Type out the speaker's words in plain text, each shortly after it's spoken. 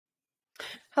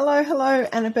Hello,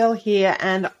 Annabel here,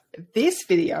 and this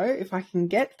video, if I can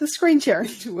get the screen sharing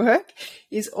to work,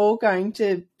 is all going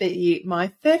to be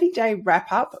my 30-day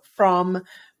wrap-up from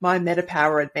my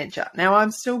MetaPWR adventure. Now,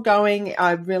 I'm still going.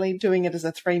 I'm really doing it as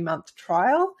a 3-month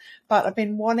trial, but I've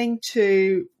been wanting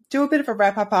to do a bit of a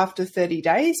wrap-up after 30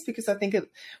 days because I think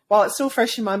while it's still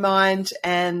fresh in my mind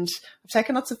and I've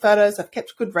taken lots of photos, I've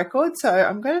kept good records, so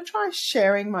I'm going to try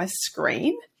sharing my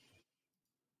screen.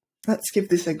 Let's give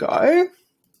this a go.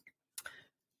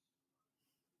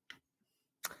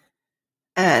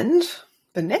 And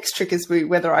the next trick is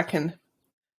whether I can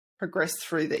progress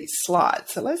through these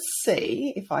slides. So let's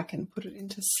see if I can put it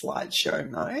into slideshow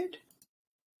mode.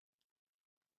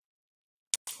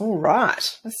 All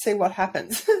right, let's see what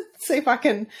happens. See if I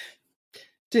can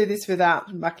do this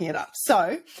without mucking it up.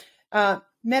 So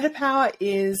MetaPWR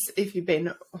is, if you've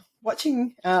been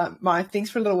watching my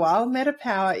things for a little while,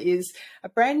 MetaPWR is a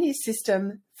brand new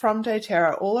system from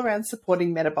doTERRA all around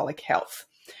supporting metabolic health.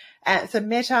 So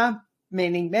Meta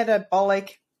meaning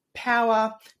metabolic,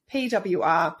 power,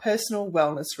 PWR, personal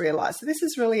wellness realized. So this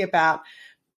is really about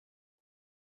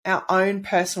our own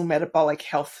personal metabolic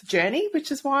health journey, which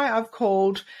is why I've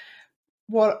called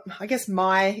what I guess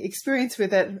my experience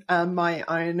with it my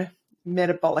own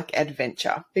metabolic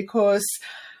adventure, because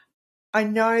I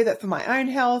know that for my own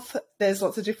health, there's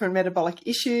lots of different metabolic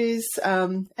issues,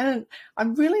 and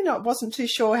I'm really wasn't too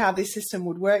sure how this system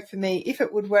would work for me, if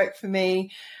it would work for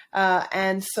me,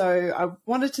 and so I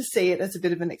wanted to see it as a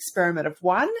bit of an experiment of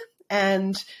one,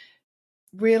 and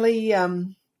really,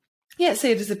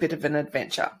 see it as a bit of an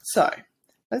adventure. So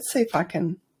let's see if I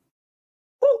can.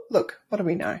 Oh, look, what do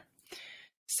we know?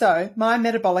 So my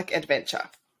metabolic adventure.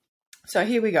 So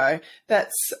here we go.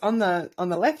 That's on the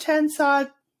left-hand side.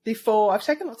 I've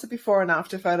taken lots of before and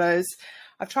after photos.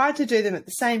 I've tried to do them at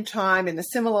the same time in a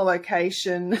similar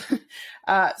location.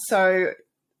 So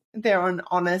they're an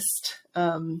honest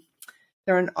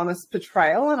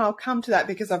portrayal, and I'll come to that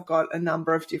because I've got a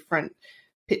number of different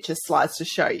picture slides to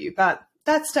show you. But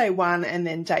that's day 1 and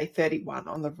then day 31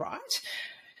 on the right.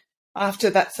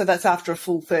 After that, so that's after a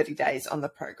full 30 days on the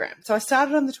program. So I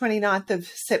started on the 29th of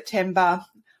September.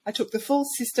 I took the full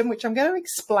system, which I'm going to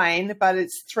explain, but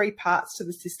it's 3 parts to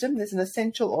the system. There's an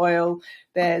essential oil.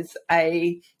 There's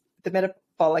the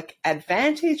Metabolic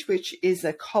Advantage, which is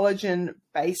a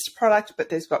collagen-based product, but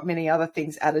there's got many other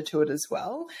things added to it as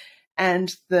well.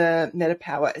 And the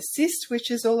MetaPWR Assist,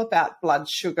 which is all about blood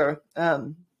sugar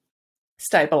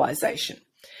stabilization.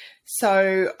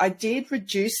 So I did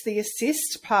reduce the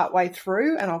Assist partway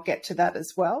through, and I'll get to that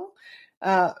as well.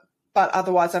 But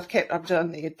otherwise, I've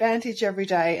done the Advantage every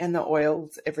day and the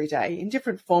oils every day in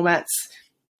different formats,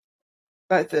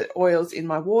 both the oils in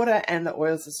my water and the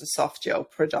oils as a soft gel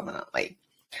predominantly.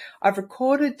 I've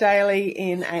recorded daily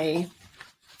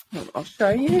I'll show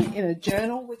you, in a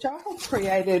journal, which I have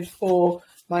created for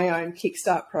my own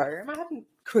Kickstart program. I haven't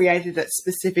created it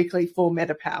specifically for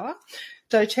MetaPWR.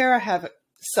 doTERRA have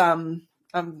some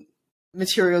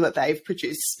material that they've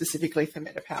produced specifically for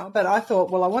MetaPWR, but I thought,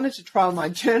 well, I wanted to trial my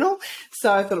journal,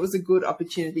 so I thought it was a good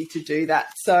opportunity to do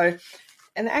that. So,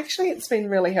 and actually it's been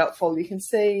really helpful. You can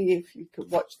see, if you could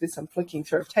watch this, I'm flicking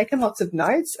through. I've taken lots of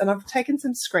notes and I've taken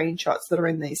some screenshots that are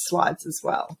in these slides as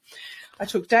well. I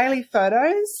took daily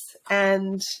photos,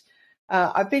 and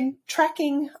I've been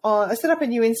tracking I set up a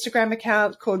new Instagram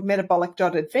account called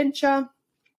metabolic.adventure.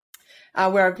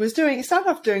 Where I started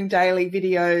off doing daily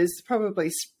videos, probably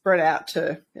spread out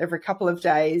to every couple of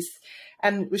days,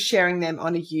 and was sharing them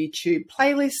on a YouTube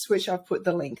playlist, which I've put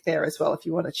the link there as well if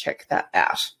you want to check that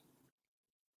out.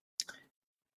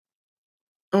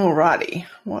 Alrighty,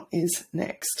 what is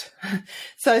next?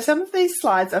 So some of these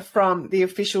slides are from the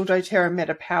official doTERRA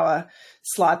MetaPWR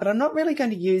slide, but I'm not really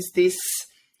going to use this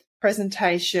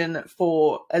presentation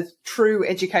for a true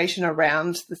education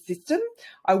around the system.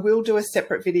 I will do a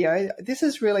separate video. This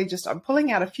is really just, I'm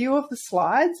pulling out a few of the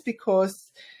slides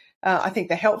because I think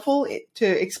they're helpful to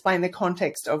explain the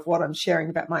context of what I'm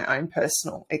sharing about my own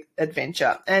personal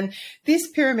adventure. And this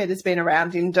pyramid has been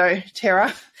around in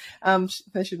doTERRA.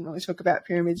 They shouldn't really talk about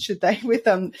pyramids, should they? With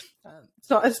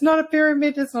it's not a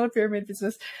pyramid. It's not a pyramid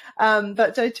business. But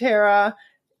doTERRA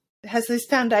has these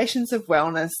foundations of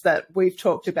wellness that we've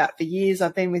talked about for years.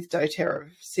 I've been with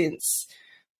doTERRA since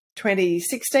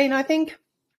 2016, I think.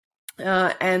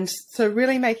 And so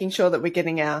really making sure that we're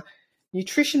getting our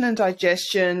nutrition and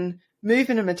digestion,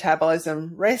 movement and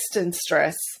metabolism, rest and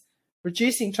stress,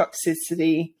 reducing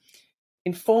toxicity,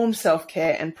 informed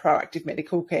self-care and proactive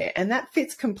medical care. And that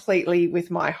fits completely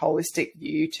with my holistic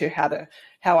view to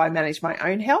how I manage my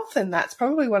own health. And that's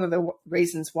probably one of the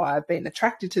reasons why I've been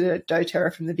attracted to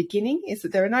doTERRA from the beginning, is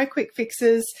that there are no quick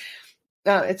fixes.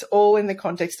 it's all in the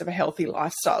context of a healthy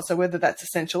lifestyle. So whether that's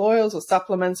essential oils or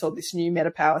supplements or this new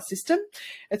MetaPWR system,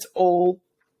 it's all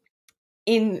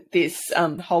in this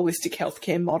holistic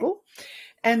healthcare model.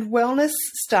 And wellness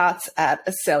starts at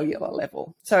a cellular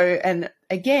level. So, and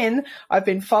again, I've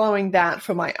been following that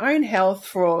for my own health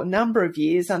for a number of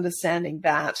years, understanding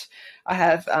that I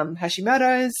have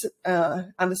Hashimoto's,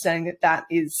 understanding that that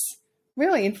is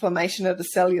really inflammation at a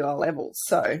cellular level.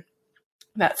 So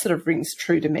that sort of rings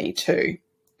true to me too.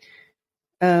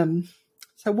 So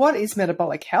what is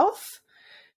metabolic health?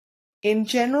 In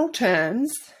general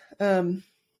terms,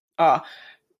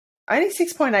 only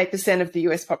 6.8% of the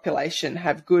US population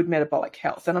have good metabolic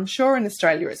health, and I'm sure in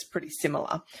Australia it's pretty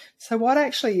similar. So what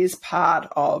actually is part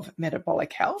of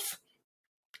metabolic health?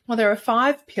 Well, there are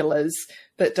 5 pillars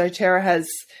that doTERRA has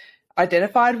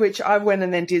identified, which I went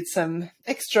and then did some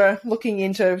extra looking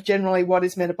into generally what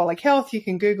is metabolic health. You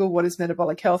can Google what is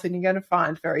metabolic health and you're going to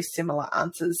find very similar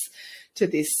answers to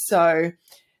this. So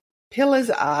pillars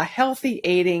are healthy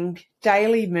eating,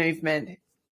 daily movement,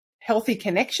 healthy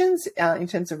connections in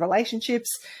terms of relationships,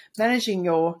 managing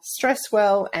your stress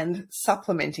well, and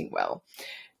supplementing well.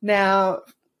 Now,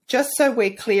 just so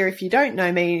we're clear, if you don't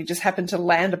know me, you just happen to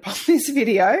land upon this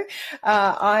video,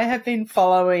 I have been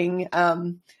following,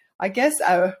 I guess,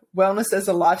 a wellness as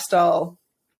a lifestyle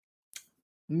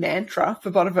mantra,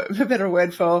 for want of a better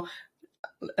word, for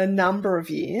a number of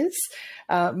years.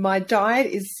 My diet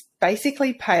is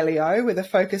basically paleo with a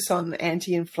focus on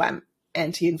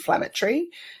anti-inflammatory.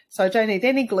 So I don't eat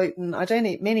any gluten, I don't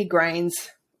eat many grains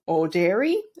or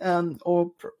dairy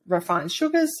or refined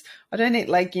sugars, I don't eat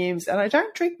legumes, and I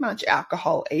don't drink much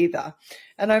alcohol either.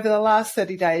 And over the last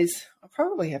 30 days, I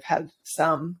probably have had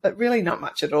some, but really not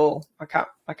much at all. I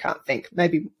can't think,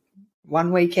 maybe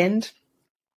one weekend.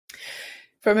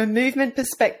 From a movement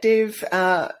perspective,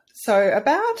 so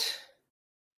about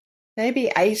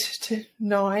maybe 8 to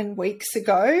 9 weeks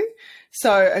ago,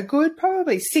 so a good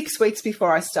probably 6 weeks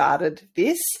before I started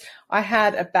this, I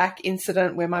had a back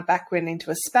incident where my back went into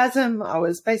a spasm. I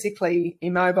was basically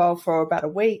immobile for about a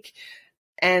week.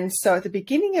 And so at the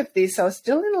beginning of this, I was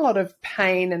still in a lot of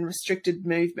pain and restricted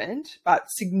movement, but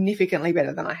significantly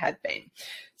better than I had been.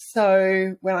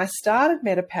 So when I started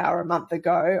MetaPWR a month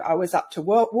ago, I was up to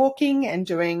walking and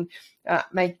doing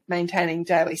maintaining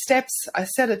daily steps. I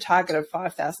set a target of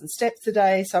 5,000 steps a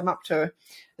day, so I'm up to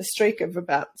a streak of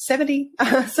about 70.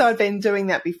 So I'd been doing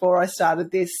that before I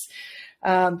started this,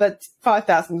 but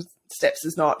 5,000 steps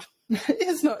is not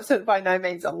by no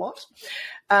means a lot,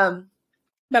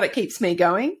 but it keeps me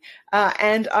going.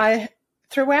 And I,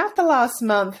 throughout the last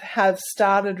month, have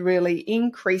started really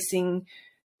increasing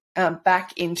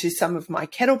back into some of my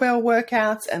kettlebell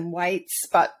workouts and weights,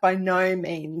 but by no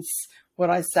means would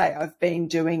I say I've been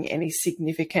doing any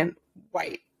significant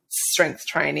weight strength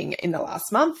training in the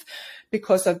last month,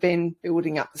 because I've been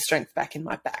building up the strength back in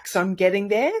my back. So I'm getting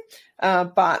there,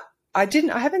 but I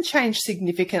haven't changed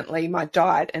significantly my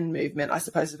diet and movement, I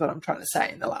suppose is what I'm trying to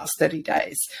say, in the last 30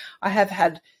 days. I have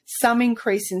had some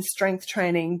increase in strength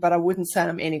training, but I wouldn't say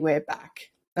I'm anywhere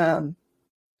back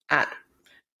at,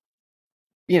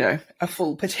 a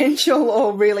full potential,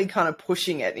 or really kind of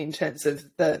pushing it in terms of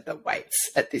the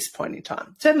weights at this point in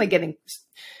time. Certainly getting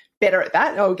better at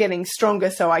that, or getting stronger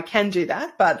so I can do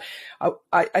that, but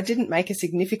I didn't make a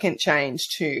significant change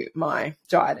to my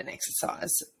diet and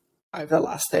exercise over the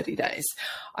last 30 days.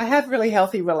 I have really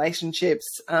healthy relationships.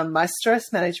 My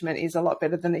stress management is a lot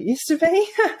better than it used to be.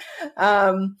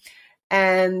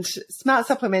 And smart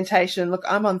supplementation. Look,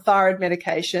 I'm on thyroid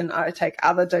medication. I take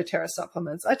other doTERRA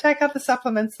supplements. I take other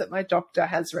supplements that my doctor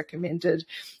has recommended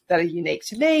that are unique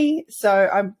to me.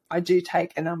 So I do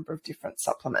take a number of different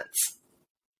supplements.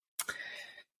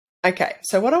 Okay,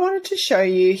 so what I wanted to show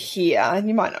you here, and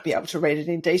you might not be able to read it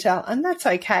in detail, and that's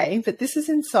okay, but this is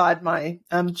inside my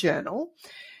journal.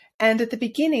 And at the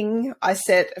beginning, I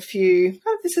set a few,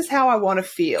 this is how I want to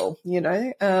feel,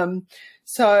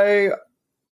 So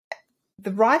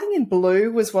the writing in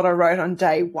blue was what I wrote on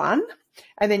day 1.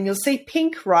 And then you'll see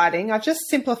pink writing. I've just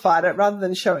simplified it rather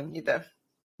than showing you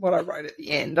what I wrote at the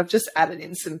end. I've just added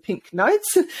in some pink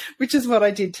notes, which is what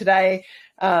I did today,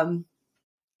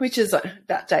 which is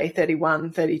about day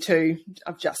 31, 32.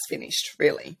 I've just finished,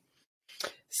 really.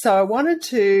 So I wanted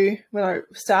to, when I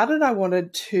started, I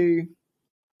wanted to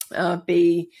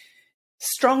be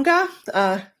stronger,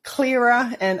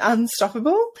 clearer, and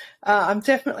unstoppable. I'm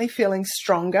definitely feeling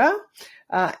stronger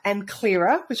and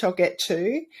clearer, which I'll get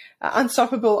to.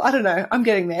 Unstoppable, I don't know, I'm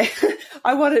getting there.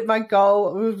 My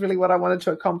goal, really what I wanted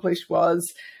to accomplish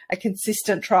was a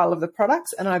consistent trial of the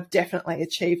products, and I've definitely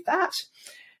achieved that.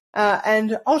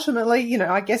 And ultimately,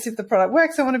 I guess if the product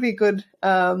works, I want to be a good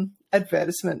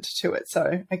advertisement to it.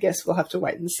 So I guess we'll have to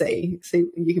wait and see.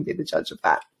 You can be the judge of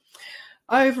that.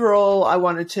 Overall, I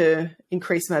wanted to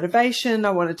increase motivation.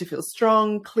 I wanted to feel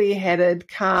strong, clear-headed,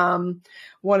 calm,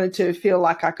 wanted to feel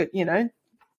like I could,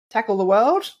 tackle the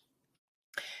world.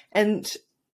 And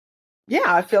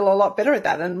yeah, I feel a lot better at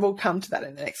that, and we'll come to that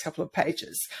in the next couple of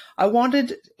pages. I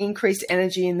wanted increased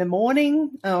energy in the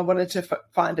morning. I wanted to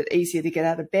find it easier to get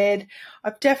out of bed.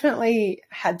 I've definitely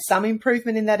had some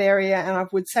improvement in that area, and I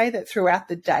would say that throughout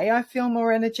the day I feel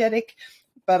more energetic,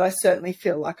 but I certainly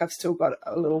feel like I've still got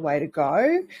a little way to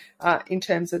go in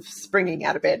terms of springing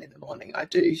out of bed in the morning. I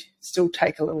do still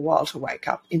take a little while to wake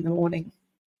up in the morning.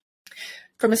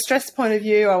 From a stress point of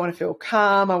view, I want to feel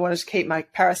calm. I wanted to keep my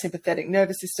parasympathetic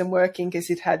nervous system working because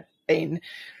it had been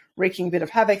wreaking a bit of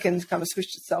havoc and kind of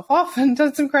switched itself off and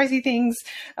done some crazy things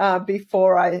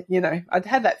before I'd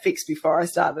had that fixed before I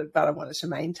started, but I wanted to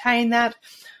maintain that.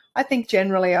 I think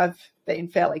generally I've been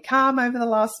fairly calm over the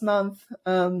last month.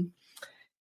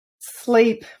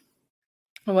 Sleep,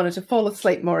 I wanted to fall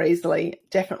asleep more easily.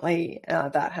 Definitely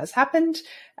that has happened.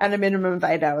 And a minimum of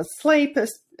 8 hours sleep.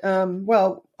 I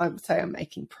would say I'm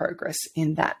making progress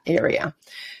in that area.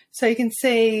 So you can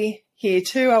see here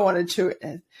too, I wanted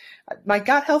to, my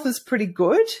gut health is pretty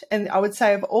good. And I would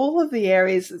say of all of the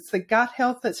areas, it's the gut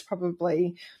health that's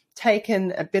probably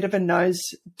taken a bit of a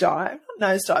nosedive.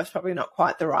 Nosedive is probably not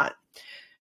quite the right.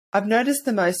 I've noticed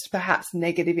the most perhaps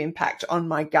negative impact on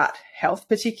my gut health,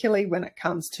 particularly when it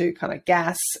comes to kind of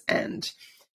gas and,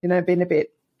 being a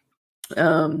bit,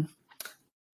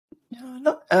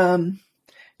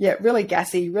 really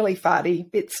gassy, really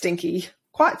farty, bit stinky,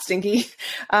 quite stinky.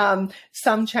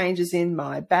 Some changes in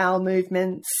my bowel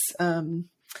movements. And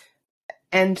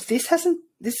this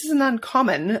isn't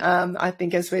uncommon, I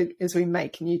think, as we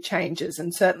make new changes.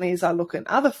 And certainly as I look at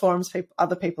other forums,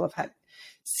 other people have had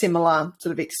similar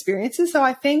sort of experiences. So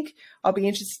I think I'll be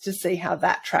interested to see how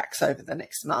that tracks over the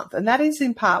next month. And that is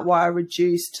in part why I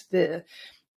reduced the,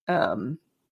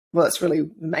 it's really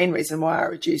the main reason why I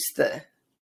reduced the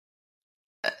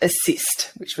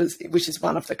Assist, which is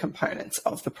one of the components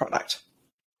of the product.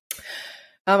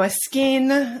 My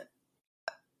skin,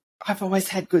 I've always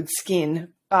had good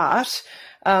skin, but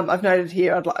I've noted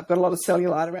here I've got a lot of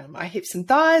cellulite around my hips and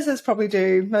thighs, as probably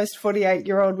do most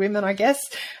 48-year-old women, I guess.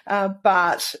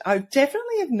 But I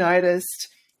definitely have noticed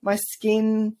my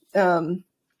skin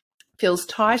feels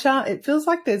tighter. It feels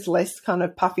like there's less kind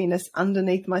of puffiness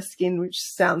underneath my skin, which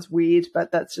sounds weird,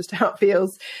 but that's just how it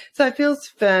feels. So it feels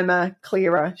firmer,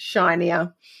 clearer,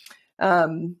 shinier.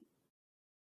 And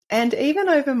even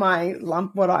over my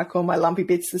lump, what I call my lumpy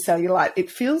bits, the cellulite, it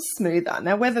feels smoother.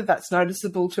 Now, whether that's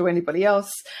noticeable to anybody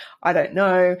else, I don't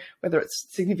know. Whether it's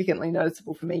significantly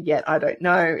noticeable for me yet, I don't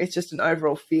know. It's just an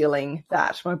overall feeling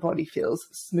that my body feels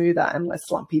smoother and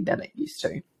less lumpy than it used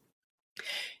to.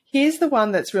 Here's the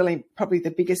one that's really probably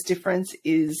the biggest difference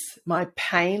is my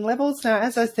pain levels. Now,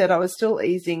 as I said, I was still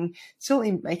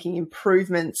making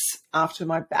improvements after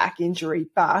my back injury,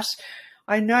 but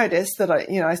I noticed that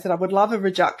I said I would love a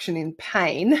reduction in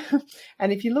pain.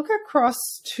 And if you look across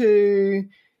to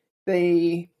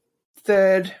the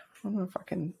third, I don't know if I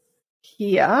can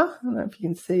here, I don't know if you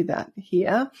can see that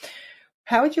here.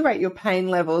 How would you rate your pain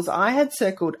levels? I had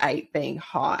circled 8 being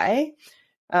high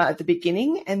at the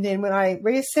beginning. And then when I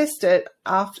reassessed it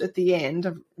at the end,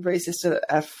 I reassessed it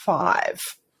at 5.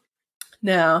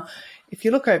 Now, if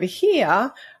you look over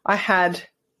here, I had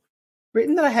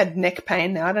written that I had neck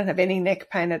pain. Now I don't have any neck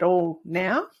pain at all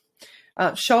now.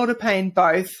 Shoulder pain,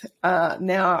 both.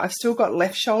 Now I've still got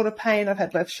left shoulder pain. I've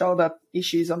had left shoulder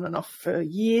issues on and off for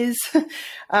years.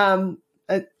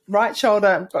 Right shoulder,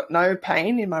 I've got no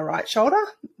pain in my right shoulder.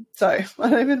 So I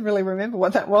don't even really remember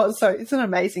what that was. So isn't it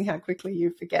amazing how quickly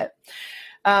you forget?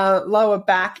 Lower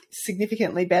back,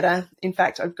 significantly better. In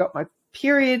fact, I've got my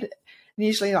period. And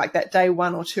usually like that day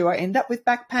 1 or 2, I end up with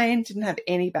back pain. Didn't have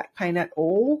any back pain at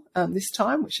all this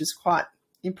time, which is quite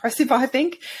impressive, I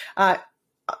think. I've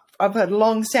had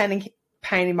long-standing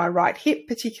pain in my right hip,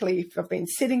 particularly if I've been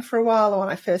sitting for a while or when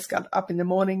I first got up in the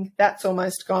morning. That's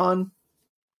almost gone.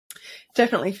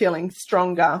 Definitely feeling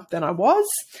stronger than I was.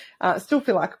 Still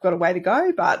feel like I've got a way to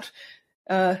go, but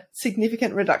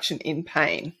significant reduction in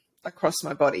pain across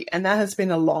my body. And that has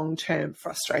been a long-term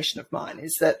frustration of mine,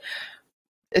 is that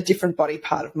a different body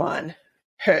part of mine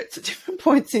hurts at different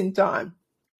points in time.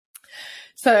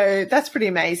 So that's pretty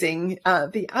amazing.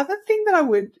 The other thing that I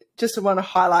would just want to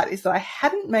highlight is that I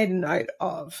hadn't made a note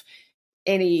of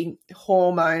any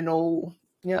hormonal,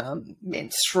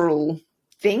 menstrual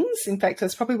things. In fact,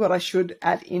 that's probably what I should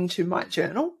add into my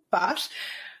journal. But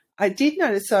I did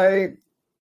notice, so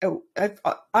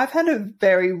I've had a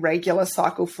very regular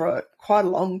cycle for quite a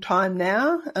long time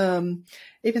now.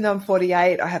 Even though I'm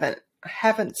 48, I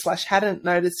hadn't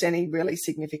noticed any really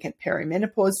significant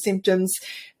perimenopause symptoms.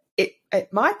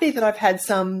 It might be that I've had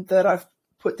some that I've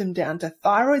put them down to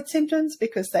thyroid symptoms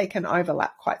because they can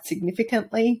overlap quite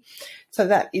significantly. So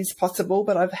that is possible,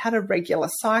 but I've had a regular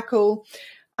cycle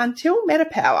until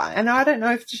MetaPWR. And I don't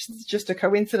know if it's just a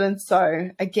coincidence.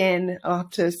 So again, I'll have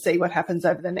to see what happens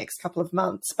over the next couple of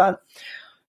months. But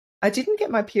I didn't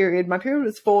get my period. My period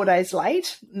was 4 days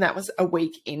late, and that was a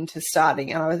week into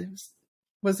starting. And I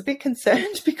was a bit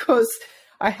concerned because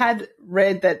I had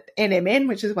read that NMN,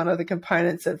 which is one of the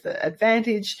components of the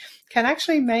Advantage, can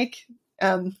actually make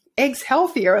eggs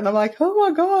healthier. And I'm like, oh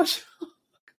my gosh,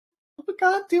 I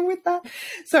can't deal with that.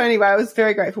 So anyway, I was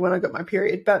very grateful when I got my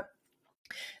period.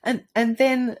 And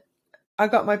then I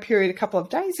got my period a couple of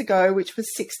days ago, which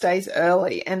was 6 days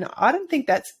early. And I don't think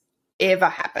that's ever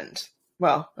happened.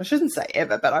 Well, I shouldn't say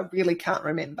ever, but I really can't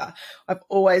remember. I've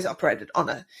always operated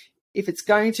on if it's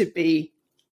going to be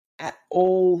at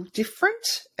all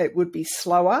different, it would be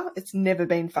slower. It's never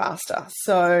been faster.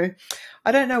 So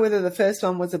I don't know whether the first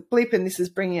one was a blip and this is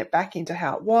bringing it back into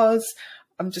how it was.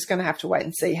 I'm just going to have to wait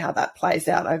and see how that plays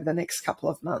out over the next couple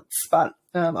of months. But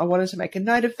I wanted to make a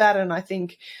note of that, and I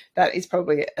think that is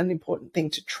probably an important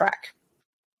thing to track.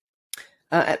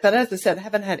 But as I said, I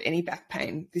haven't had any back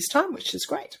pain this time, which is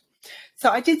great.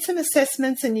 So I did some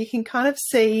assessments, and you can kind of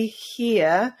see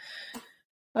here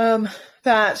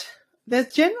that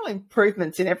there's general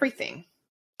improvements in everything.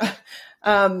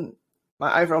 My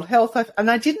overall health, and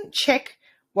I didn't check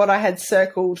what I had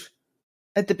circled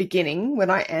at the beginning when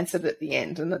I answered at the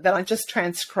end, and then I just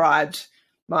transcribed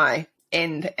my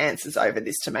end answers over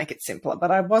this to make it simpler,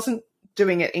 but I wasn't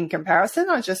doing it in comparison.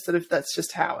 I just that's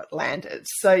just how it landed.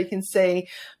 So you can see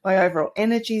my overall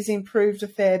energy's improved a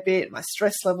fair bit, my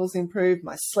stress levels improved,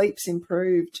 my sleep's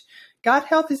improved. Gut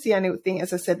health is the only thing,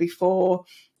 as I said before,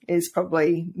 is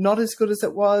probably not as good as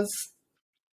it was.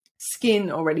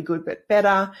 Skin already good but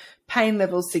better. Pain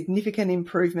levels, significant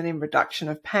improvement in reduction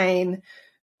of pain.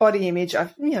 Body image,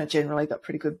 I've generally got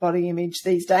pretty good body image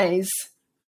these days.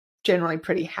 Generally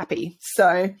pretty happy.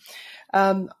 So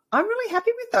I'm really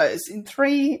happy with those in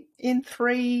 30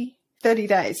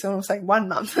 days. So I'll say 1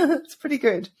 month. It's pretty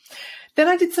good. Then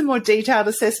I did some more detailed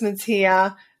assessments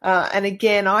here. And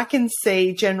again, I can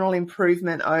see general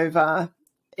improvement over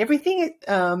everything.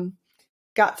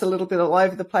 Gut's a little bit all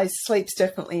over the place. Sleep's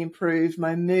definitely improved.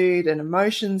 My mood and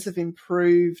emotions have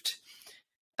improved.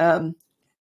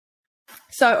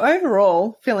 So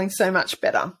overall, feeling so much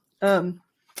better.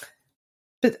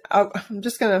 But I'm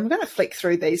going to flick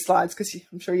through these slides because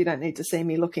I'm sure you don't need to see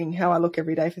me looking how I look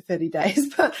every day for 30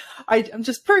 days. But I'm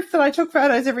just proof that I took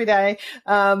photos every day.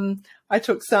 I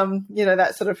took some,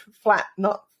 that sort of flat,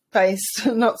 not faced,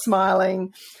 not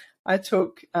smiling. I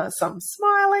took some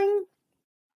smiling.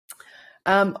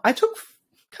 I took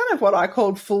kind of what I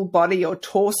called full body or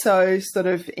torso sort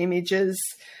of images.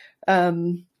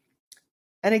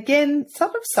 And again,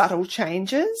 sort of subtle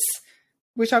changes,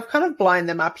 which I've kind of blown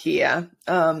them up here.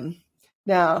 Now,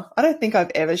 I don't think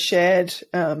I've ever shared,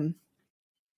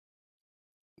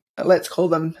 let's call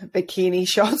them bikini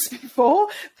shots before.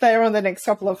 They're on the next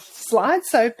couple of slides,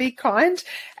 so be kind.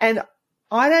 And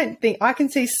I don't think I can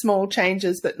see small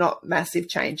changes, but not massive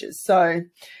changes. So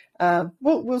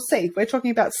we'll see. We're talking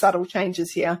about subtle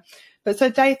changes here. But so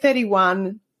day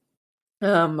 31,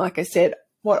 like I said,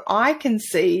 what I can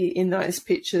see in those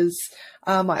pictures,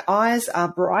 my eyes are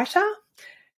brighter.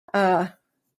 I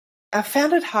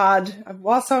found it hard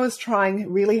whilst I was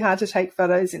trying really hard to take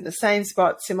photos in the same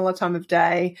spot, similar time of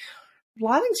day.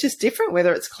 Lighting's just different,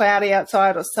 whether it's cloudy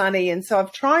outside or sunny. And so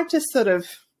I've tried to sort of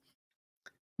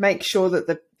make sure that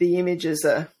the images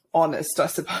are honest, I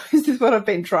suppose, is what I've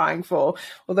been trying for,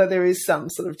 although there is some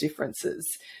sort of differences.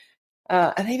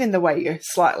 And even the way you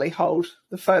slightly hold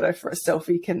the photo for a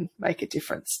selfie can make a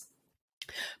difference.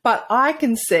 But I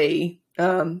can see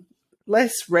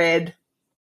less red,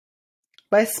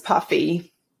 less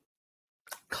puffy,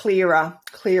 clearer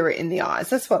in the eyes.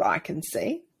 That's what I can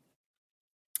see.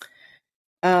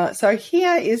 So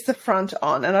here is the front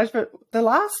on, and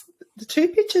the two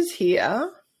pictures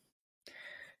here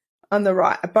on the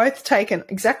right are both taken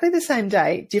exactly the same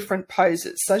day, different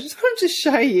poses. So I just wanted to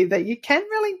show you that you can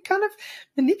really kind of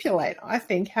manipulate, I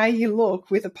think, how you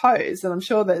look with a pose. And I'm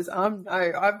sure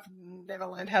I've never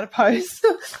learned how to pose,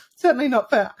 certainly not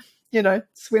for,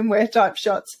 swimwear type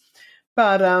shots.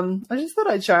 But I just thought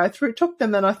I'd show. I took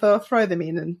them and I thought I'll throw them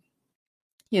in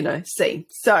and, see.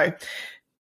 So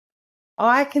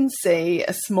I can see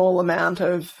a small amount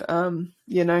of,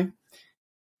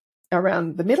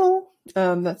 around the middle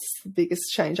That's the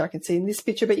biggest change I can see in this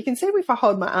picture. But you can see if I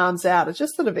hold my arms out, it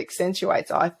just sort of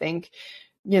accentuates, I think,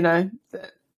 the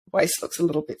waist looks a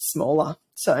little bit smaller.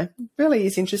 So it really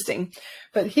is interesting.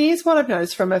 But here's what I've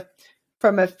noticed from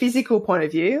a physical point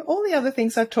of view. All the other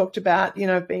things I've talked about,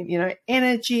 being,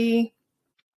 energy,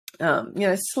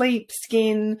 sleep,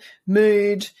 skin,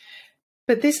 mood.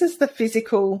 But this is the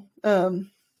physical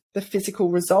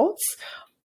results.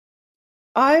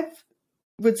 I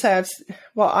would say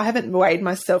I haven't weighed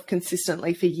myself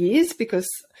consistently for years because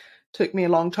it took me a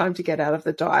long time to get out of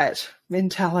the diet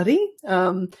mentality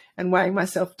and weighing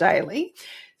myself daily.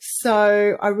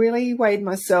 So I really weighed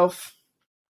myself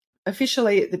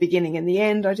officially at the beginning and the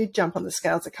end. I did jump on the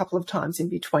scales a couple of times in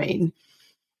between.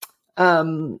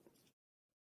 But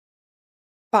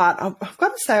I've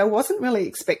got to say I wasn't really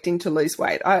expecting to lose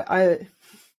weight. I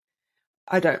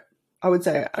would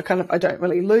say I don't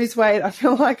really lose weight. I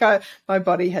feel like my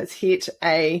body has hit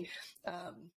a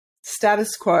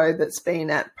status quo that's been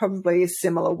at probably a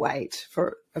similar weight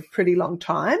for a pretty long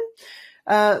time.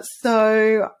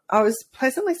 So I was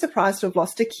pleasantly surprised to have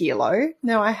lost a kilo.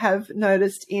 Now, I have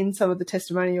noticed in some of the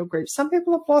testimonial groups, some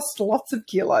people have lost lots of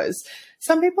kilos.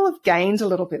 Some people have gained a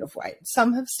little bit of weight.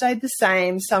 Some have stayed the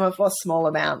same. Some have lost small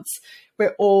amounts.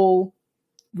 We're all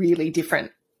really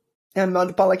different. Our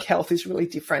metabolic health is really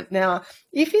different. Now,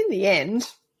 if in the end,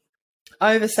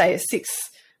 over, say, a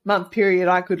 6-month period,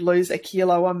 I could lose a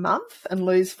kilo a month and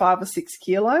lose 5 or 6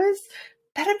 kilos,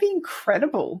 that'd be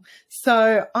incredible.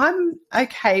 So I'm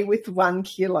okay with 1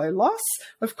 kilo loss.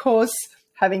 Of course,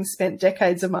 having spent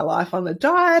decades of my life on a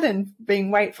diet and being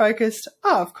weight focused,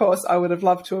 of course, I would have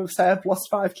loved to have, say, I've lost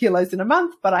 5 kilos in a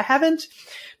month, but I haven't.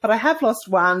 But I have lost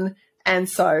 1, and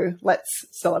so let's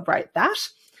celebrate that.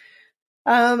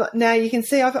 Now you can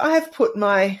see I have put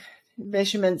my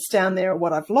measurements down there of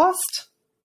what I've lost.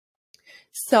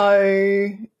 So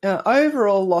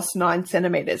overall lost 9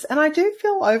 centimeters, and I do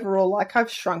feel overall like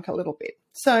I've shrunk a little bit.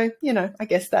 So, I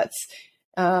guess that's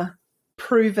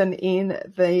proven in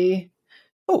the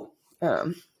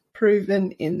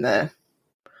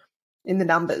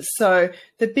numbers. So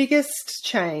the biggest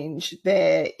change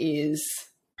there is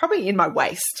probably in my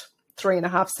waist,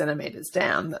 3.5 centimeters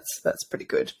down. That's pretty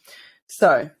good.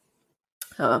 So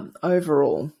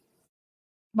overall,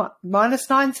 minus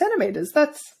 9 centimeters,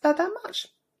 that's not that much.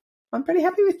 I'm pretty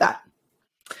happy with that.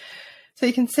 So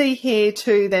you can see here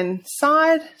too, then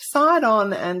side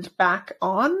on and back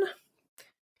on.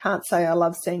 Can't say I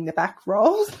love seeing the back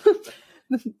roll.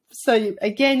 So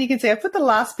again, you can see I put the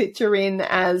last picture in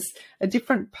as a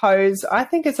different pose. I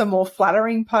think it's a more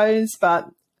flattering pose, but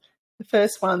the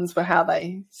first ones were how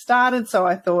they started, so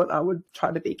I thought I would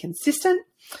try to be consistent.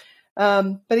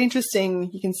 But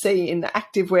interesting, you can see in the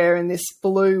activewear in this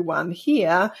blue one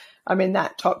here,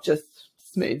 that top just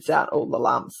smooths out all the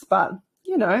lumps. But,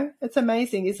 it's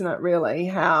amazing, isn't it, really,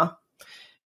 how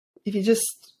if you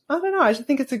just, I don't know, I just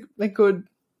think it's a good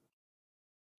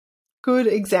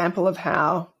example of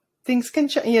how things can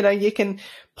change. You can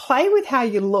play with how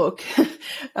you look,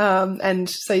 and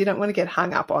so you don't want to get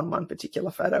hung up on one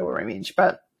particular photo or image.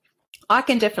 But I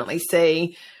can definitely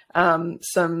see some,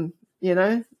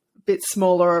 bit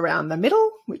smaller around the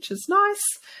middle, which is nice.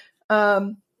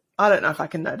 I don't know if I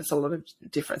can notice a lot of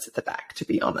difference at the back, to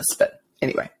be honest, but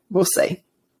anyway, we'll see.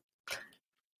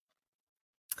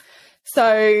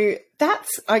 So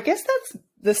I guess that's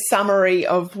the summary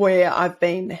of where I've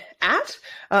been at.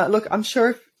 Look, I'm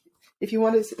sure if you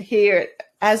want to hear it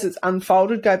as it's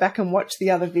unfolded, go back and watch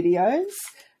the other videos,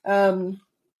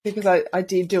 because I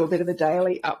did do a bit of a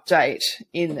daily update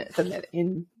in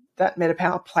that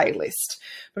MetaPWR playlist.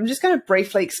 But I'm just going to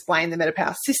briefly explain the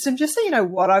MetaPWR system, just so you know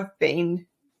what I've been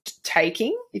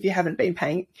taking, if you haven't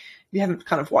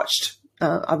kind of watched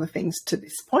other things to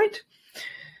this point.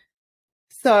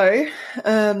 So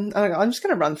I'm just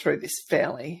going to run through this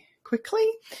fairly quickly.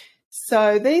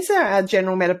 So these are our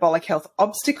general metabolic health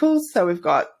obstacles. So we've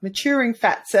got maturing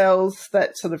fat cells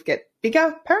that sort of get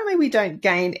bigger. Apparently we don't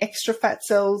gain extra fat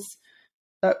cells.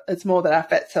 It's more that our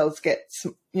fat cells get,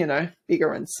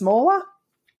 bigger and smaller.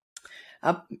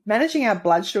 Managing our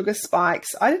blood sugar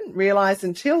spikes. I didn't realize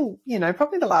until,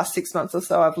 probably the last 6 months or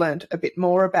so, I've learned a bit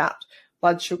more about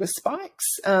blood sugar spikes,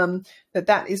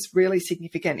 that is really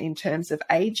significant in terms of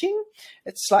aging.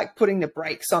 It's like putting the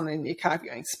brakes on in your car. If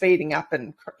you're going speeding up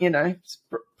and,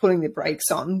 putting the brakes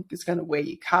on is going to wear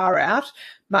your car out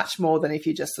much more than if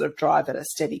you just sort of drive at a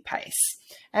steady pace.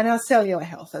 And our cellular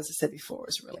health, as I said before,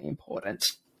 is really important.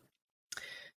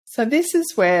 So this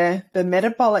is where the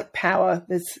metabolic power,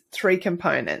 there's 3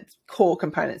 components, core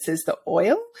components. There's the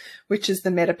oil, which is the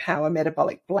MetaPWR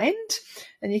metabolic blend.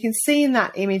 And you can see in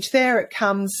that image there, it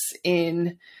comes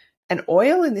in an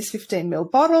oil in this 15 ml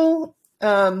bottle.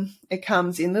 It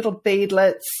comes in little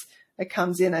beadlets. It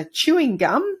comes in a chewing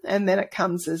gum, and then it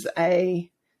comes as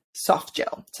a soft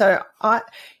gel. So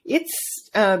its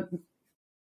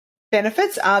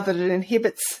benefits are that it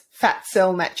inhibits fat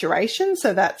cell maturation.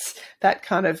 So that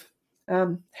kind of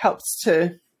helps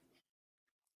to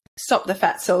stop the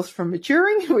fat cells from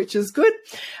maturing, which is good.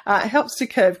 It helps to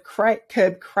curb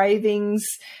cravings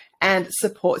and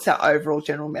supports our overall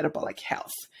general metabolic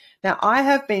health. Now, I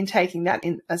have been taking that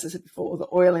in, as I said before, the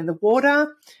oil in the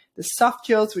water. The soft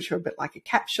gels, which are a bit like a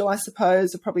capsule, I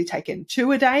suppose, I've probably taken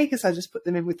 2 a day because I just put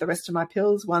them in with the rest of my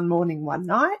pills, one morning, one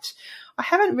night. I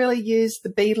haven't really used the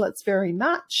beadlets very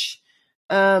much.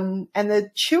 And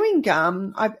the chewing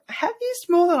gum, I have used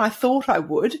more than I thought I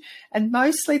would. And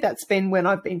mostly that's been when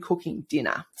I've been cooking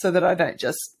dinner so that I don't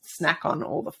just snack on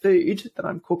all the food that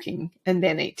I'm cooking and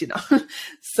then eat dinner.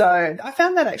 So I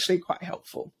found that actually quite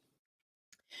helpful.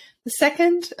 The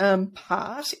second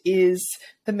part is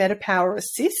the MetaPWR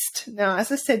Assist. Now,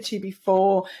 as I said to you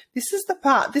before, this is the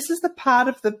part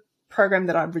of the program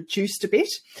that I've reduced a bit.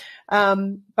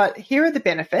 But here are the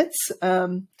benefits.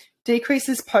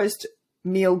 Decreases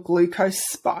post-meal glucose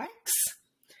spikes,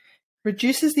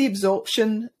 reduces the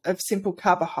absorption of simple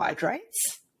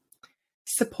carbohydrates,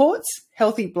 supports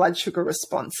healthy blood sugar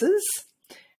responses,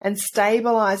 and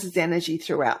stabilizes energy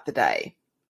throughout the day.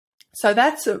 So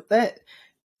that's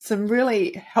some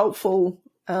really helpful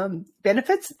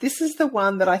benefits. This is the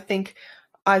one that I think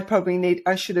I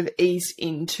should have eased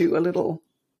into a little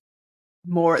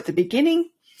more at the beginning.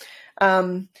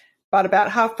 But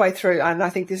about halfway through, and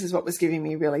I think this is what was giving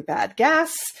me really bad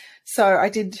gas. So I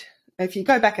did, if you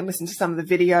go back and listen to some of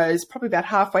the videos, probably about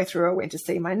halfway through, I went to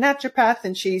see my naturopath,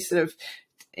 and she sort of,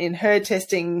 in her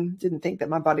testing, didn't think that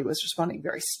my body was responding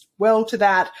very well to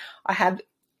that. I had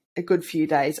a good few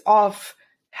days off,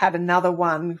 had another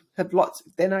one,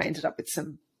 then I ended up with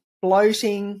some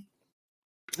bloating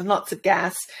and lots of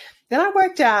gas. Then I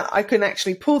worked out I can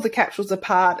actually pull the capsules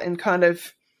apart and kind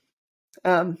of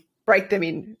break them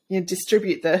in,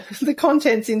 distribute the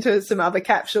contents into some other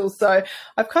capsules. So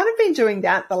I've kind of been doing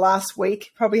that the last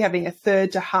week, probably having a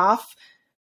third to half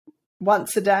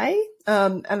once a day.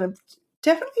 And I've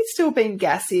definitely still been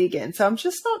gassy again. So I'm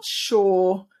just not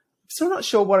sure. Still not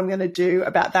sure what I'm going to do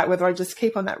about that, whether I just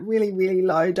keep on that really, really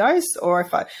low dose or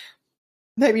if I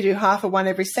maybe do half of one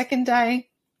every second day.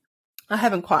 I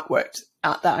haven't quite worked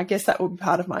out that. I guess that will be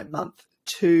part of my month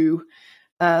 2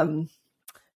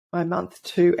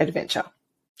 adventure.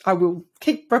 I will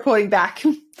keep reporting back.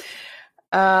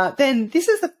 Then this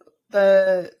is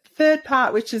the third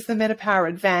part, which is the MetaPWR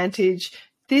Advantage.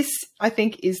 This, I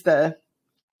think, is the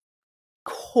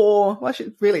core. Well,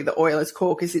 really the oil is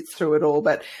core because it's through it all,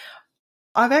 but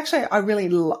I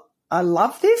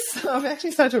love this. I've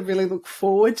actually started to really look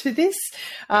forward to this.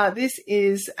 This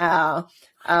is our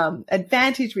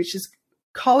Advantage, which is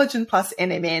collagen plus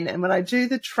NMN. And when I do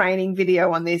the training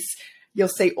video on this, you'll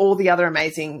see all the other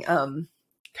amazing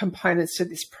components to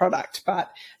this product. But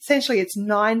essentially, it's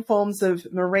 9 forms of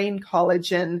marine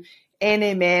collagen,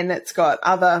 NMN. It's got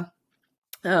other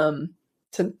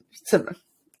some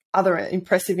other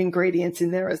impressive ingredients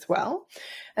in there as well.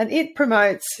 And it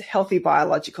promotes healthy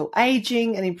biological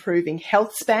aging and improving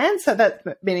health span. So that's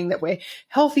meaning that we're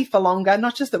healthy for longer,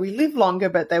 not just that we live longer,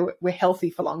 but that we're healthy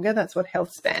for longer. That's what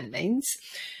health span means.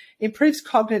 Improves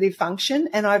cognitive function.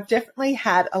 And I've definitely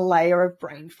had a layer of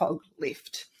brain fog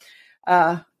lift.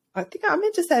 I think I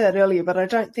meant to say that earlier, but I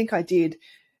don't think I did.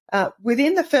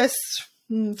 Within the first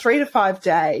 3 to 5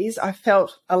 days, I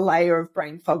felt a layer of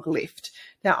brain fog lift.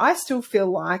 Now, I still feel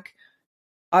like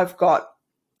I've got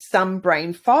some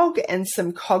brain fog and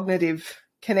some cognitive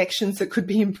connections that could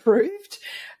be improved.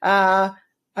 So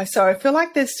I feel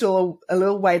like there's still a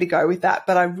little way to go with that,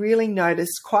 but I really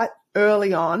noticed quite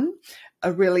early on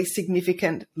a really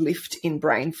significant lift in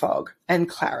brain fog and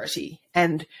clarity,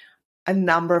 and a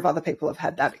number of other people have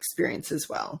had that experience as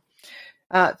well.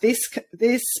 This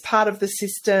part of the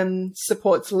system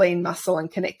supports lean muscle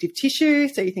and connective tissue.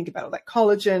 So you think about all that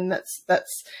collagen,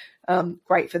 that's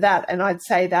great for that. And I'd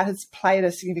say that has played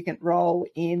a significant role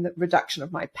in the reduction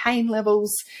of my pain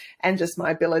levels and just my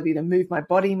ability to move my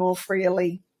body more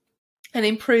freely, and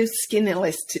improves skin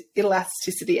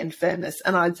elasticity and firmness.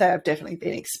 And I'd say I've definitely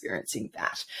been experiencing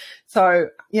that.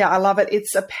 So yeah, I love it.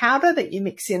 It's a powder that you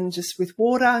mix in just with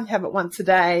water, have it once a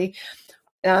day.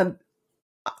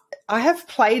 I have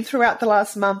played throughout the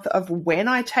last month of when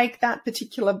I take that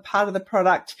particular part of the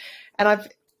product, and I've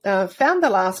found the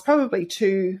last probably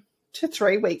 2 to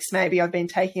 3 weeks maybe I've been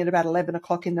taking it about 11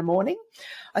 o'clock in the morning.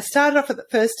 I started off at the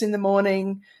first in the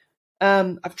morning,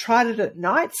 I've tried it at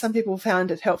night. Some people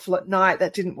found it helpful at night.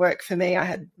 That didn't work for me. I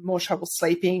had more trouble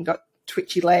sleeping, got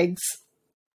twitchy legs.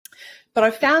 But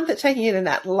I found that taking it in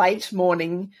that late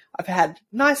morning, I've had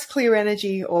nice clear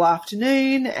energy all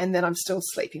afternoon, and then I'm still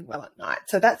sleeping well at night.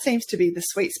 So that seems to be the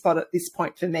sweet spot at this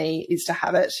point for me, is to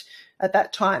have it at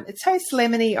that time. It tastes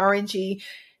lemony, orangey.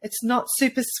 It's not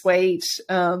super sweet.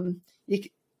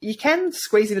 You can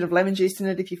squeeze a bit of lemon juice in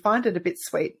it if you find it a bit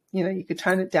sweet. You know, you could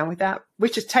tone it down with that,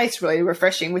 which it tastes really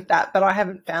refreshing with that, but I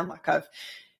haven't found like I've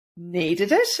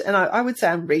needed it. And I would say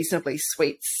I'm reasonably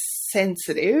sweet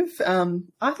sensitive.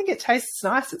 I think it tastes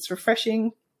nice. It's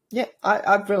refreshing. Yeah,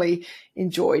 I've really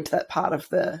enjoyed that part of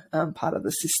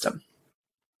the system.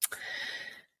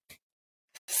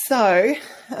 So,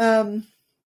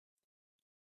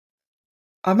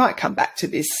 I might come back to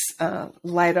this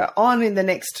later on in the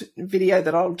next video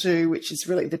that I'll do, which is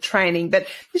really the training, but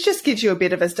this just gives you a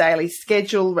bit of a daily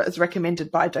schedule as recommended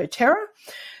by doTERRA.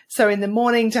 So in the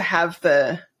morning to have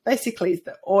basically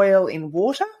the oil in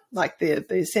water, like the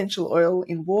essential oil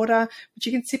in water, which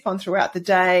you can sip on throughout the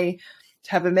day,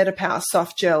 to have a MetaPWR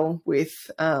soft gel with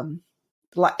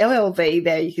LLV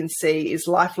there you can see is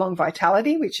Lifelong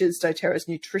Vitality, which is doTERRA's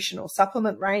nutritional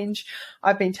supplement range.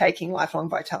 I've been taking Lifelong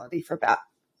Vitality for about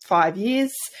 5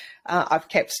 years. I've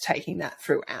kept taking that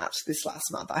throughout this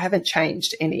last month. I haven't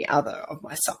changed any other of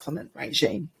my supplement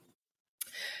regime.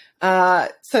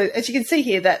 So as you can see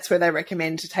here, that's where they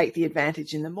recommend to take the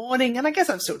Advantage in the morning. And I guess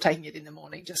I'm still taking it in the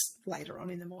morning, just later on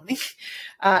in the morning.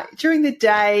 During the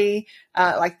day,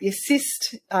 like the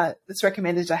Assist, it's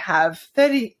recommended to have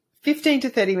 15 to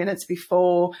 30 minutes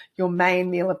before your main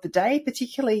meal of the day,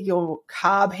 particularly your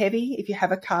carb heavy, if you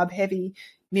have a carb heavy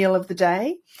meal of the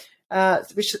day,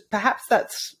 which perhaps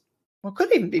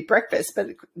could even be breakfast, but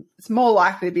it's more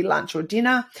likely to be lunch or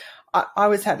dinner. I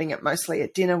was having it mostly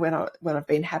at dinner when I've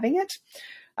been having it.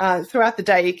 Throughout the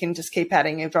day, you can just keep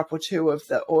adding a drop or two of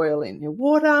the oil in your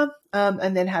water,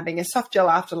 and then having a soft gel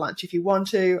after lunch if you want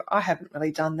to. I haven't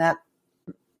really done that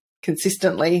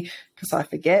consistently because I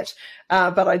forget,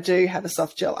 but I do have a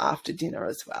soft gel after dinner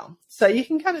as well. So you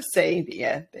can kind of see,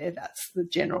 that's the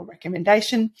general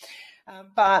recommendation.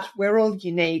 But we're all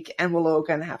unique, and we're all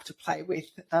going to have to play with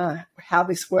how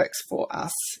this works for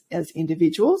us as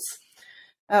individuals.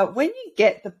 When you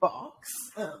get the box,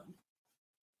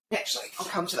 actually, I'll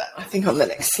come to that, I think, on the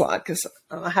next slide, because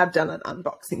I have done an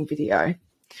unboxing video.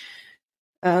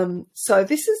 So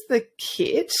this is the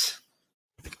kit.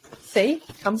 See,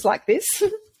 comes like this.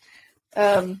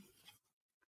 And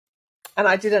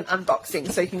I did an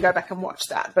unboxing, so you can go back and watch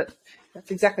that. But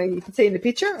that's exactly, you can see in the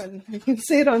picture, and you can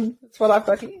see it on, that's what I've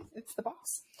got here. It's the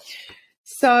box.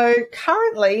 So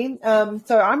currently,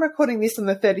 so I'm recording this on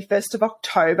the 31st of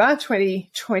October,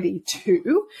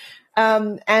 2022.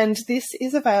 And this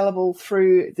is available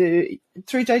through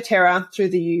doTERRA, through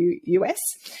the US.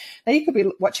 Now you could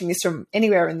be watching this from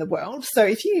anywhere in the world. So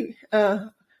if you,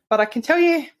 but I can tell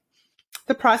you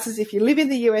the prices if you live in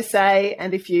the USA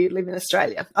and if you live in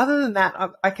Australia. Other than that,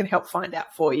 I can help find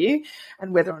out for you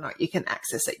and whether or not you can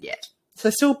access it yet.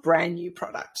 So still brand new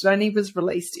product. It only was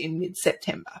released in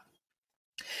mid-September.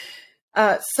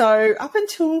 So up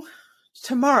until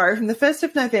tomorrow, from the 1st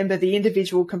of November, the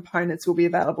individual components will be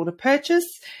available to purchase.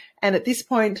 And at this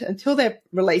point, until they're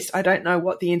released, I don't know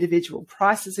what the individual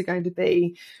prices are going to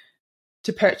be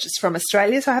to purchase from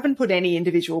Australia. So I haven't put any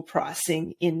individual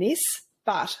pricing in this.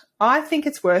 But I think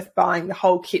it's worth buying the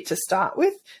whole kit to start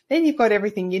with. Then you've got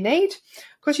everything you need.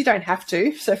 Of course, you don't have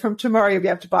to. So from tomorrow, you'll be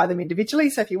able to buy them individually.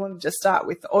 So if you want to just start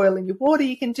with the oil in your water,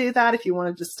 you can do that. If you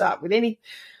want to just start with any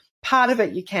part of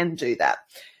it, you can do that.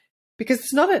 Because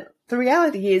it's not the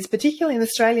reality is, particularly in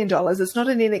Australian dollars, it's not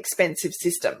an inexpensive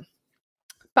system.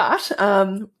 But,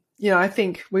 I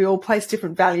think we all place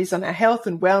different values on our health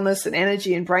and wellness and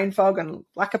energy and brain fog and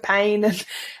lack of pain.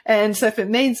 And so if it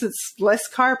means it's less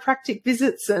chiropractic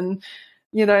visits and,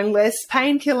 less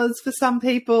painkillers for some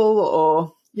people,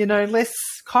 or, less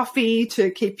coffee to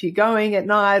keep you going at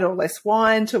night, or less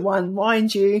wine to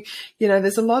unwind you,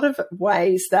 there's a lot of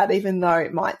ways that, even though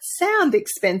it might sound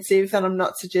expensive, and I'm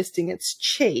not suggesting it's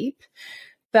cheap,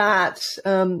 that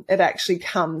it actually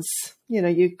comes,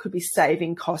 you could be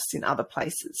saving costs in other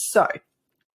places. So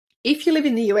if you live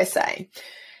in the USA,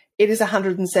 it is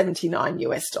 $179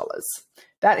 US.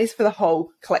 That is for the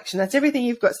whole collection. That's everything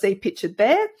you've got see pictured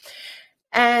there.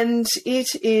 And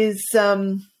it is,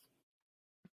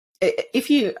 if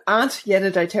you aren't yet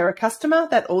a doTERRA customer,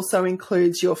 that also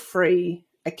includes your free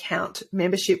account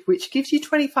membership, which gives you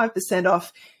 25%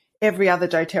 off every other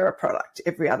doTERRA product,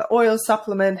 every other oil,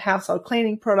 supplement, household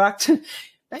cleaning product.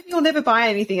 Maybe you'll never buy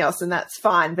anything else, and that's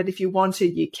fine. But if you want to,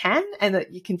 you can, and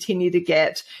that you continue to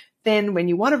get then when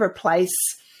you want to replace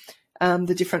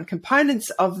the different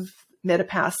components of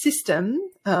MetaPWR system,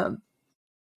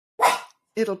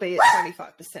 it'll be at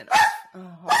 25% off.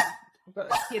 Oh, I've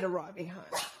got a kid arriving home.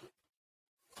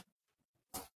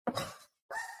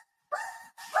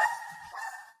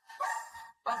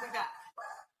 I'll be back.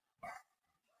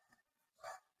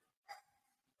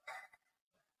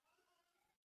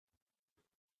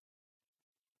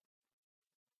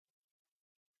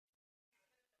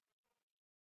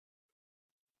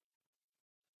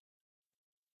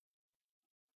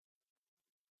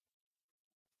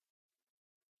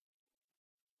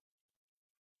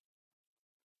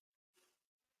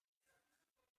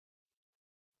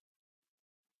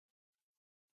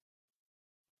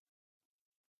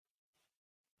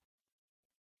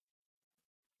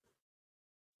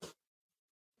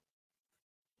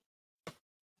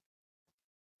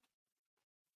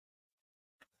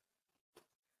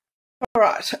 All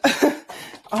right.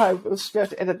 I will just go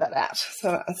to edit that out.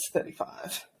 So that's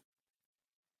 35.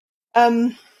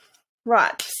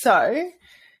 Right. So,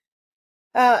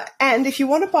 and if you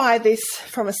want to buy this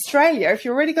from Australia, if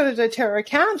you've already got a doTERRA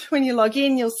account, when you log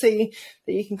in, you'll see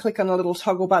that you can click on a little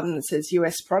toggle button that says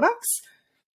US products.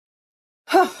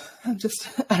 I'm just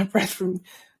out of breath from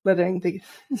letting the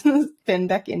pen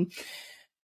back in.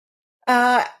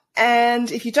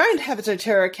 And if you don't have a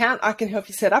doTERRA account, I can help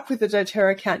you set up with a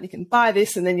doTERRA account. You can buy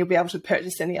this and then you'll be able to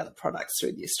purchase any other products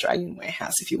through the Australian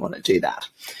warehouse if you want to do that.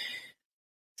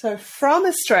 So from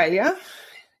Australia,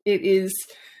 it is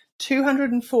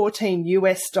 $214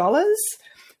 US,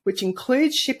 which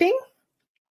includes shipping.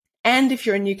 And if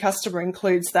you're a new customer,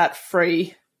 includes that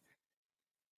free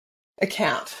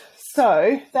account.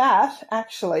 So that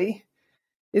actually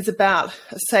is about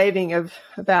a saving of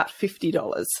about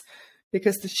 $50.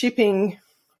 Because the shipping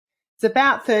is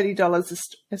about $30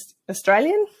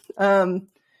 Australian, and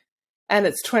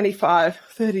it's $25,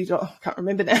 $30, I can't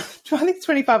remember now, I think it's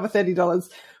 $25 or $30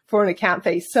 for an account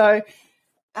fee. So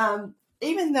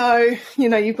even though,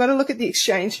 you've got to look at the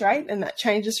exchange rate and that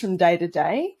changes from day to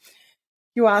day,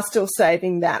 you are still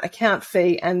saving that account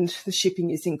fee and the shipping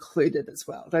is included as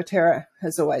well. doTERRA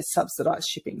has always subsidised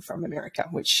shipping from America,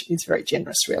 which is very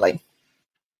generous, really.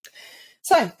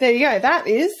 So there you go. That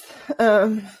is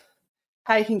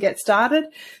how you can get started.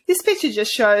 This picture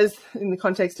just shows in the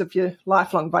context of your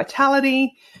lifelong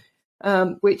vitality,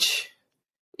 which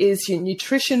is your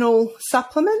nutritional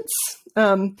supplements.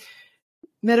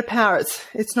 MetaPWR,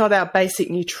 it's not our basic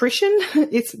nutrition,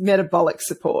 it's metabolic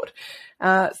support.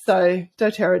 So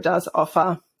doTERRA does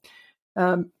offer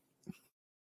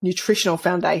nutritional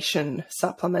foundation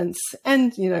supplements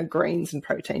and, greens and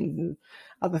proteins and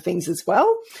other things as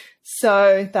well.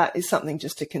 So that is something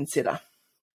just to consider.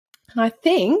 And I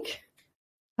think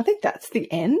that's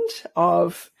the end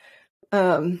of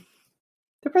the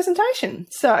presentation.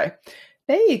 So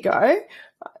there you go.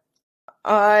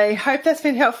 I hope that's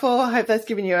been helpful. I hope that's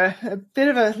given you a bit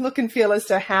of a look and feel as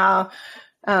to how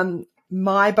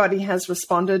my body has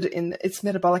responded in its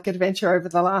metabolic adventure over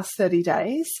the last 30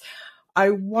 days.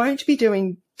 I won't be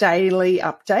doing daily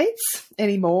updates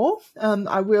anymore.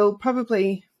 I will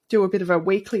probably do a bit of a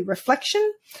weekly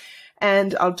reflection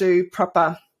and I'll do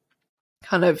proper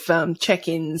kind of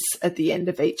check-ins at the end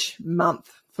of each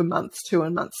month for months 2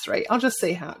 and month 3. I'll just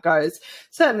see how it goes.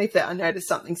 Certainly if I notice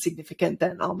something significant,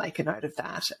 then I'll make a note of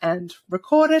that and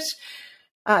record it.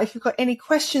 If you've got any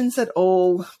questions at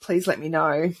all, please let me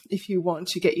know. If you want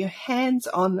to get your hands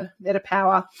on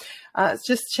MetaPWR,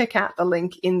 just check out the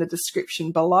link in the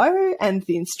description below and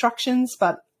the instructions.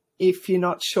 But if you're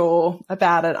not sure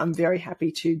about it, I'm very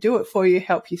happy to do it for you,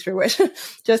 help you through it.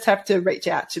 Just have to reach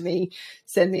out to me,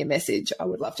 send me a message. I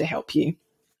would love to help you.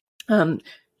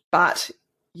 But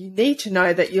you need to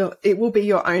know that it will be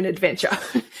your own adventure,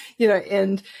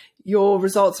 and your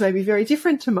results may be very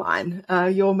different to mine.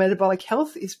 Your metabolic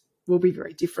health will be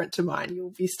very different to mine.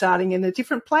 You'll be starting in a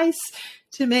different place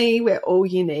to me. We're all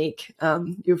unique.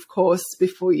 You, of course,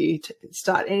 before you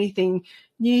start anything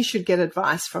new, should get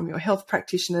advice from your health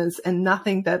practitioners, and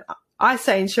nothing that I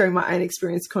say in sharing my own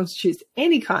experience constitutes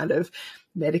any kind of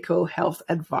medical health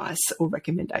advice or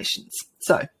recommendations.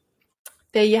 So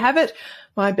there you have it.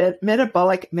 My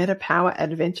metabolic MetaPWR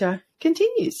adventure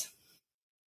continues.